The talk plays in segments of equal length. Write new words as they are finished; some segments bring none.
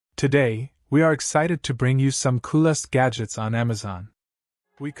Today, we are excited to bring you some coolest gadgets on Amazon.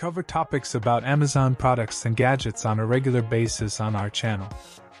 We cover topics about Amazon products and gadgets on a regular basis on our channel.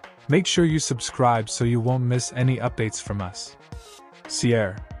 Make sure you subscribe so you won't miss any updates from us.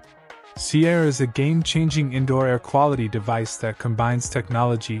 Seair. Seair is a game-changing indoor air quality device that combines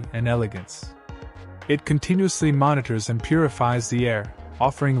technology and elegance. It continuously monitors and purifies the air,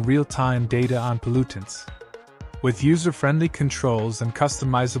 offering real-time data on pollutants. With user-friendly controls and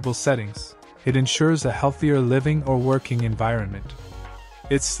customizable settings, it ensures a healthier living or working environment.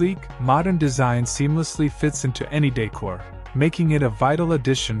 Its sleek, modern design seamlessly fits into any decor, making it a vital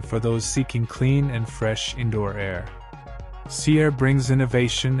addition for those seeking clean and fresh indoor air. Seair brings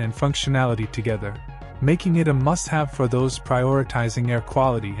innovation and functionality together, making it a must-have for those prioritizing air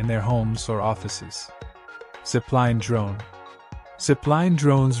quality in their homes or offices. Zipline Drone. Zipline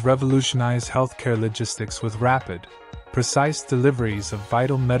drones revolutionize healthcare logistics with rapid, precise deliveries of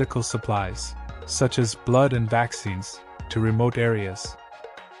vital medical supplies, such as blood and vaccines, to remote areas.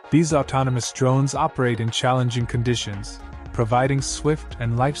 These autonomous drones operate in challenging conditions, providing swift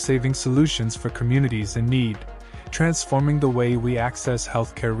and life-saving solutions for communities in need, transforming the way we access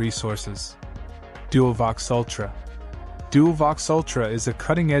healthcare resources. DualVox Ultra. DualVox Ultra is a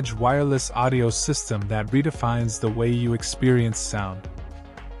cutting-edge wireless audio system that redefines the way you experience sound.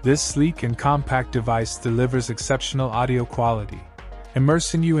 This sleek and compact device delivers exceptional audio quality,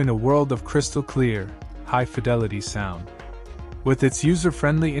 immersing you in a world of crystal-clear, high-fidelity sound. With its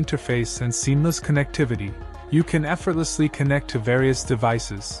user-friendly interface and seamless connectivity, you can effortlessly connect to various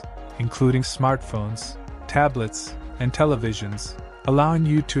devices, including smartphones, tablets, and televisions, allowing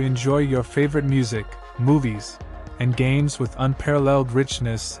you to enjoy your favorite music, movies, and games with unparalleled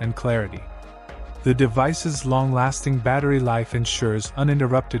richness and clarity. The device's long-lasting battery life ensures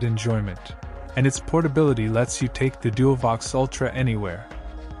uninterrupted enjoyment, and its portability lets you take the DualVox Ultra anywhere.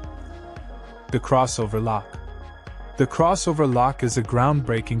 The Crossover Lock. The Crossover Lock is a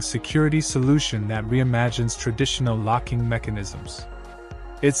groundbreaking security solution that reimagines traditional locking mechanisms.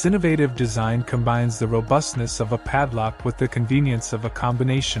 Its innovative design combines the robustness of a padlock with the convenience of a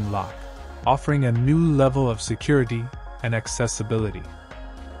combination lock, offering a new level of security and accessibility.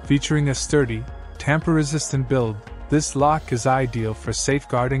 Featuring a sturdy, tamper-resistant build, this lock is ideal for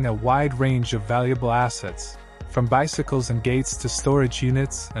safeguarding a wide range of valuable assets, from bicycles and gates to storage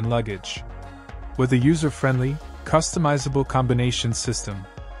units and luggage. With a user-friendly, customizable combination system,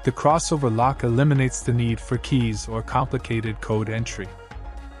 the Crossover Lock eliminates the need for keys or complicated code entry.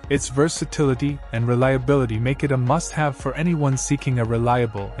 Its versatility and reliability make it a must-have for anyone seeking a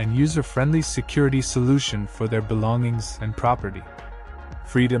reliable and user-friendly security solution for their belongings and property.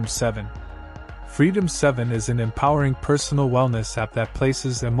 Freedom 7. Freedom 7 is an empowering personal wellness app that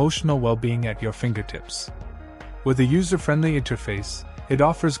places emotional well-being at your fingertips. With a user-friendly interface, it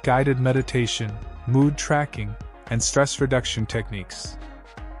offers guided meditation, mood tracking, and stress reduction techniques.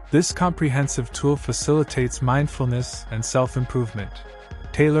 This comprehensive tool facilitates mindfulness and self-improvement,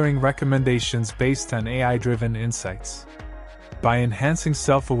 tailoring recommendations based on AI-driven insights. By enhancing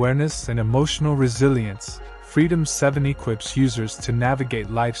self-awareness and emotional resilience, Freedom 7 equips users to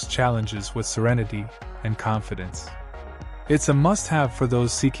navigate life's challenges with serenity and confidence. It's a must-have for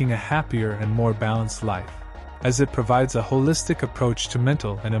those seeking a happier and more balanced life, as it provides a holistic approach to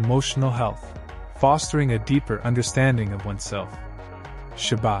mental and emotional health, fostering a deeper understanding of oneself.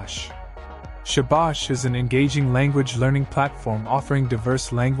 Shabash. Shabash is an engaging language learning platform offering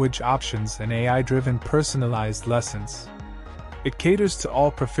diverse language options and AI-driven personalized lessons. It caters to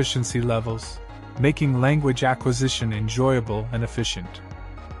all proficiency levels, making language acquisition enjoyable and efficient.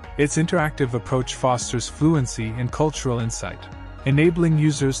 Its interactive approach fosters fluency and cultural insight, enabling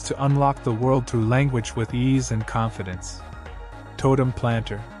users to unlock the world through language with ease and confidence. Totem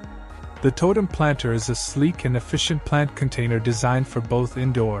Planter. The Totem Planter is a sleek and efficient plant container designed for both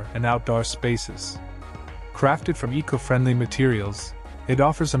indoor and outdoor spaces. Crafted from eco-friendly materials, it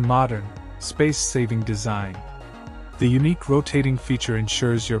offers a modern, space-saving design. The unique rotating feature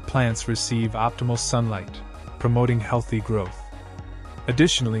ensures your plants receive optimal sunlight, promoting healthy growth.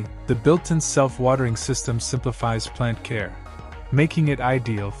 Additionally, the built-in self-watering system simplifies plant care, making it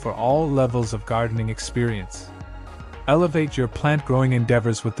ideal for all levels of gardening experience. Elevate your plant-growing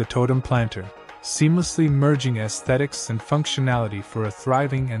endeavors with the Totem Planter, seamlessly merging aesthetics and functionality for a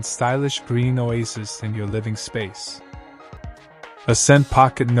thriving and stylish green oasis in your living space. Ascent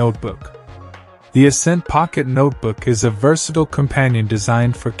Pocket Notebook. The Ascent Pocket Notebook is a versatile companion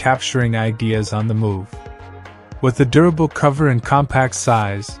designed for capturing ideas on the move. With a durable cover and compact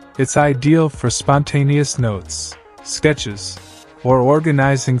size, it's ideal for spontaneous notes, sketches, or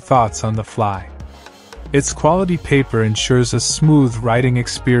organizing thoughts on the fly. Its quality paper ensures a smooth writing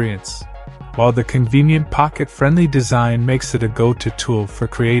experience, while the convenient pocket-friendly design makes it a go-to tool for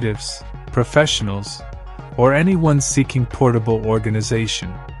creatives, professionals, or anyone seeking portable organization.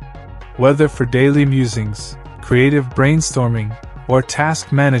 Whether for daily musings, creative brainstorming, or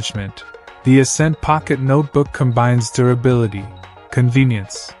task management, the Ascent Pocket Notebook combines durability,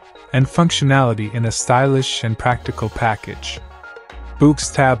 convenience, and functionality in a stylish and practical package.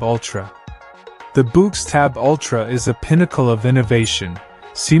 Boox Tab Ultra. The Boox Tab Ultra is a pinnacle of innovation,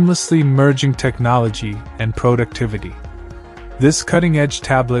 seamlessly merging technology and productivity. This cutting-edge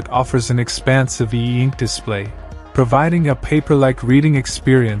tablet offers an expansive e-ink display, providing a paper-like reading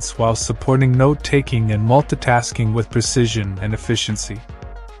experience while supporting note-taking and multitasking with precision and efficiency.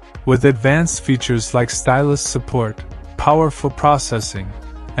 With advanced features like stylus support, powerful processing,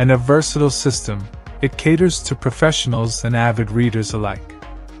 and a versatile system, it caters to professionals and avid readers alike.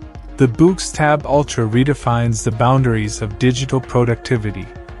 The Boox Tab Ultra redefines the boundaries of digital productivity,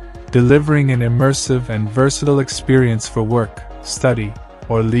 delivering an immersive and versatile experience for work, study,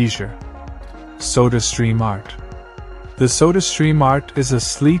 or leisure. SodaStream Art. The SodaStream Art is a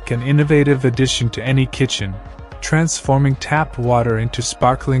sleek and innovative addition to any kitchen, transforming tap water into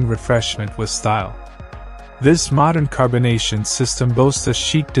sparkling refreshment with style. This modern carbonation system boasts a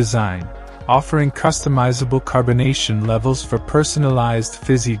chic design, offering customizable carbonation levels for personalized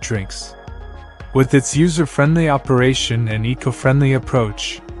fizzy drinks. With its user-friendly operation and eco-friendly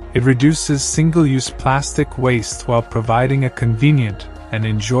approach, it reduces single-use plastic waste while providing a convenient and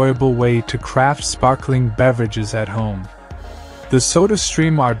enjoyable way to craft sparkling beverages at home. The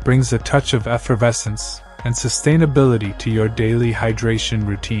SodaStream Art brings a touch of effervescence and sustainability to your daily hydration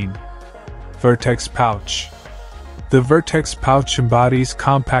routine. Vertex Pouch. The Vertex Pouch embodies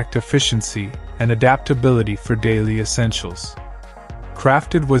compact efficiency and adaptability for daily essentials.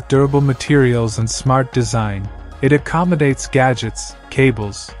 Crafted with durable materials and smart design, it accommodates gadgets,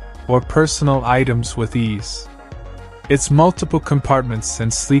 cables, or personal items with ease. Its multiple compartments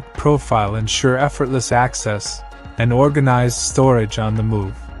and sleek profile ensure effortless access and organized storage on the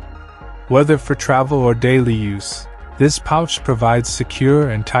move. Whether for travel or daily use, this pouch provides secure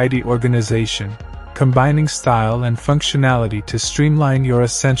and tidy organization, combining style and functionality to streamline your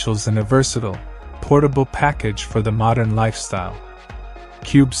essentials in a versatile, portable package for the modern lifestyle.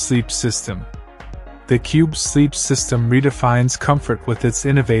 Cube Sleep System. The Cube Sleep System redefines comfort with its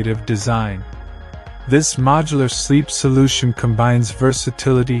innovative design. This modular sleep solution combines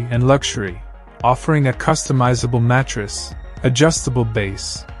versatility and luxury, offering a customizable mattress, adjustable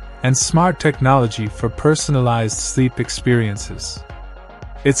base, and smart technology for personalized sleep experiences.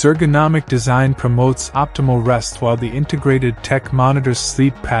 Its ergonomic design promotes optimal rest while the integrated tech monitors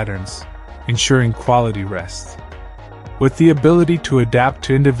sleep patterns, ensuring quality rest. With the ability to adapt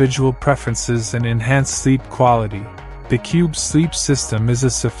to individual preferences and enhance sleep quality, the Cube Sleep System is a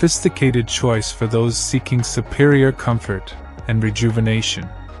sophisticated choice for those seeking superior comfort and rejuvenation.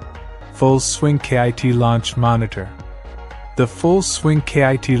 Full Swing KIT Launch Monitor. The Full Swing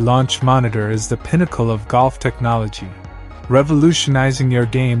KIT Launch Monitor is the pinnacle of golf technology, revolutionizing your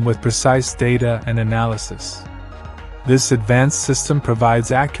game with precise data and analysis. This advanced system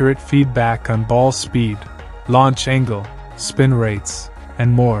provides accurate feedback on ball speed, launch angle, spin rates,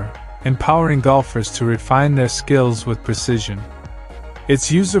 and more, empowering golfers to refine their skills with precision.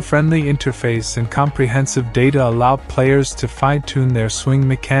 Its user-friendly interface and comprehensive data allow players to fine-tune their swing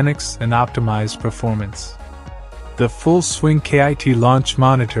mechanics and optimize performance. The Full Swing KIT Launch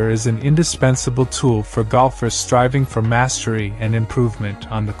Monitor is an indispensable tool for golfers striving for mastery and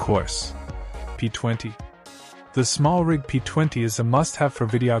improvement on the course. P20. The SmallRig P20 is a must-have for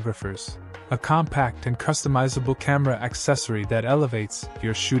videographers, a compact and customizable camera accessory that elevates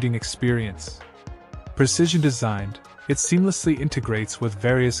your shooting experience. Precision designed, it seamlessly integrates with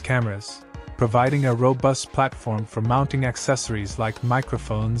various cameras, providing a robust platform for mounting accessories like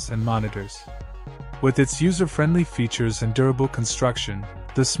microphones and monitors. With its user-friendly features and durable construction,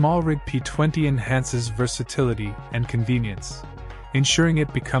 the SmallRig P20 enhances versatility and convenience, ensuring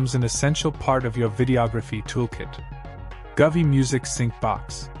it becomes an essential part of your videography toolkit. Govee Music Sync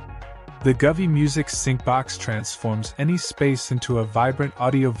Box. The Govee Music Sync Box transforms any space into a vibrant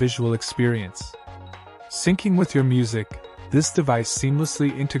audio-visual experience. Syncing with your music, this device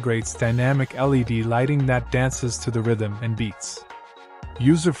seamlessly integrates dynamic LED lighting that dances to the rhythm and beats.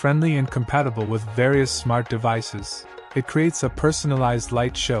 User-friendly and compatible with various smart devices, it creates a personalized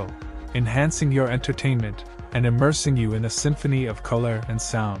light show, enhancing your entertainment and immersing you in a symphony of color and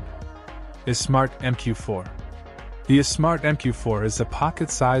sound. iSmart MQ4. The iSmart MQ4 is a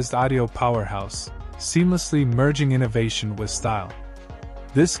pocket-sized audio powerhouse, seamlessly merging innovation with style.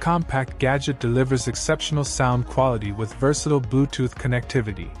 This compact gadget delivers exceptional sound quality with versatile Bluetooth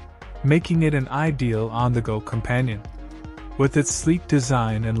connectivity, making it an ideal on-the-go companion. With its sleek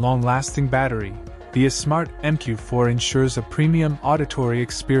design and long-lasting battery, the Asmart MQ4 ensures a premium auditory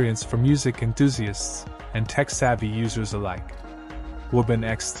experience for music enthusiasts and tech-savvy users alike. Wubin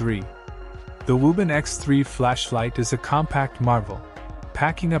X3. The Wubin X3 flashlight is a compact marvel,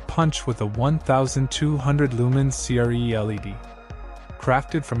 packing a punch with a 1200 lumen CRE LED.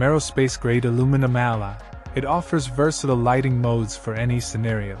 Crafted from aerospace-grade aluminum alloy, it offers versatile lighting modes for any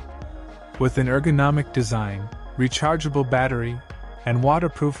scenario. With an ergonomic design, rechargeable battery, and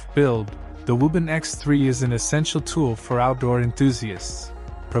waterproof build, the Wubin X3 is an essential tool for outdoor enthusiasts,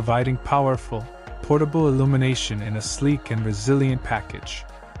 providing powerful, portable illumination in a sleek and resilient package.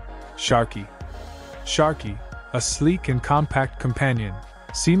 Sharky. Sharky, a sleek and compact companion,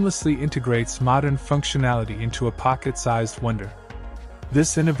 seamlessly integrates modern functionality into a pocket-sized wonder.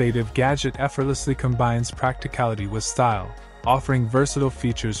 This innovative gadget effortlessly combines practicality with style, offering versatile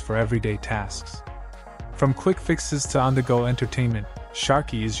features for everyday tasks. From quick fixes to on-the-go entertainment,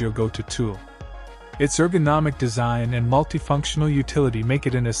 Sharky is your go-to tool. Its ergonomic design and multifunctional utility make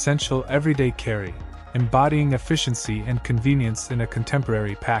it an essential everyday carry, embodying efficiency and convenience in a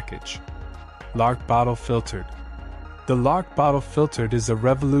contemporary package. Lark Bottle Filtered. The Lark Bottle Filtered is a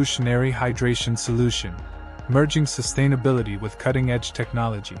revolutionary hydration solution, merging sustainability with cutting-edge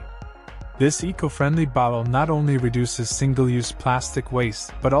technology. This eco-friendly bottle not only reduces single-use plastic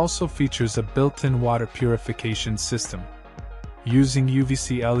waste but also features a built-in water purification system. Using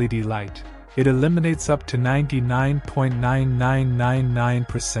UVC LED light, it eliminates up to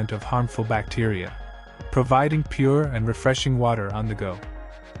 99.9999% of harmful bacteria, providing pure and refreshing water on the go.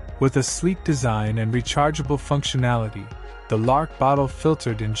 With a sleek design and rechargeable functionality, the Lark Bottle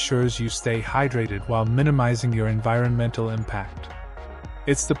Filtered ensures you stay hydrated while minimizing your environmental impact.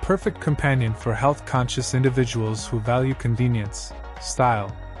 It's the perfect companion for health-conscious individuals who value convenience,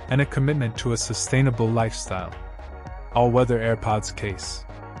 style, and a commitment to a sustainable lifestyle. All-Weather AirPods Case.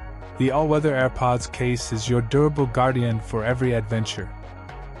 The All-Weather AirPods case is your durable guardian for every adventure.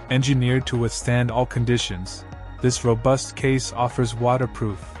 Engineered to withstand all conditions, this robust case offers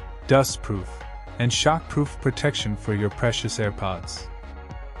waterproof, dustproof, and shockproof protection for your precious AirPods.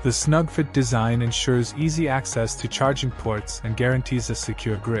 The snug-fit design ensures easy access to charging ports and guarantees a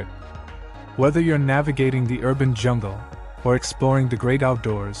secure grip. Whether you're navigating the urban jungle or exploring the great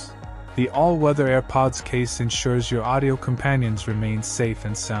outdoors, the All-Weather AirPods case ensures your audio companions remain safe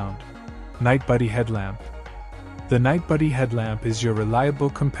and sound. Night Buddy Headlamp. The Night Buddy Headlamp is your reliable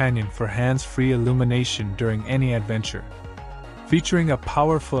companion for hands-free illumination during any adventure. Featuring a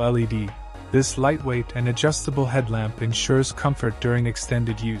powerful LED, this lightweight and adjustable headlamp ensures comfort during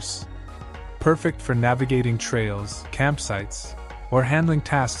extended use. Perfect for navigating trails, campsites, or handling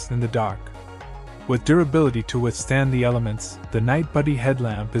tasks in the dark. With durability to withstand the elements, the Night Buddy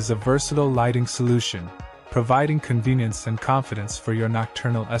headlamp is a versatile lighting solution, providing convenience and confidence for your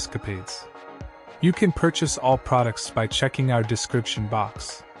nocturnal escapades. You can purchase all products by checking our description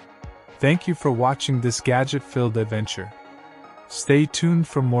box. Thank you for watching this gadget-filled adventure. Stay tuned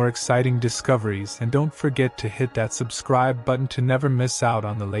for more exciting discoveries and don't forget to hit that subscribe button to never miss out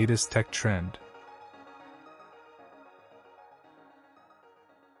on the latest tech trend.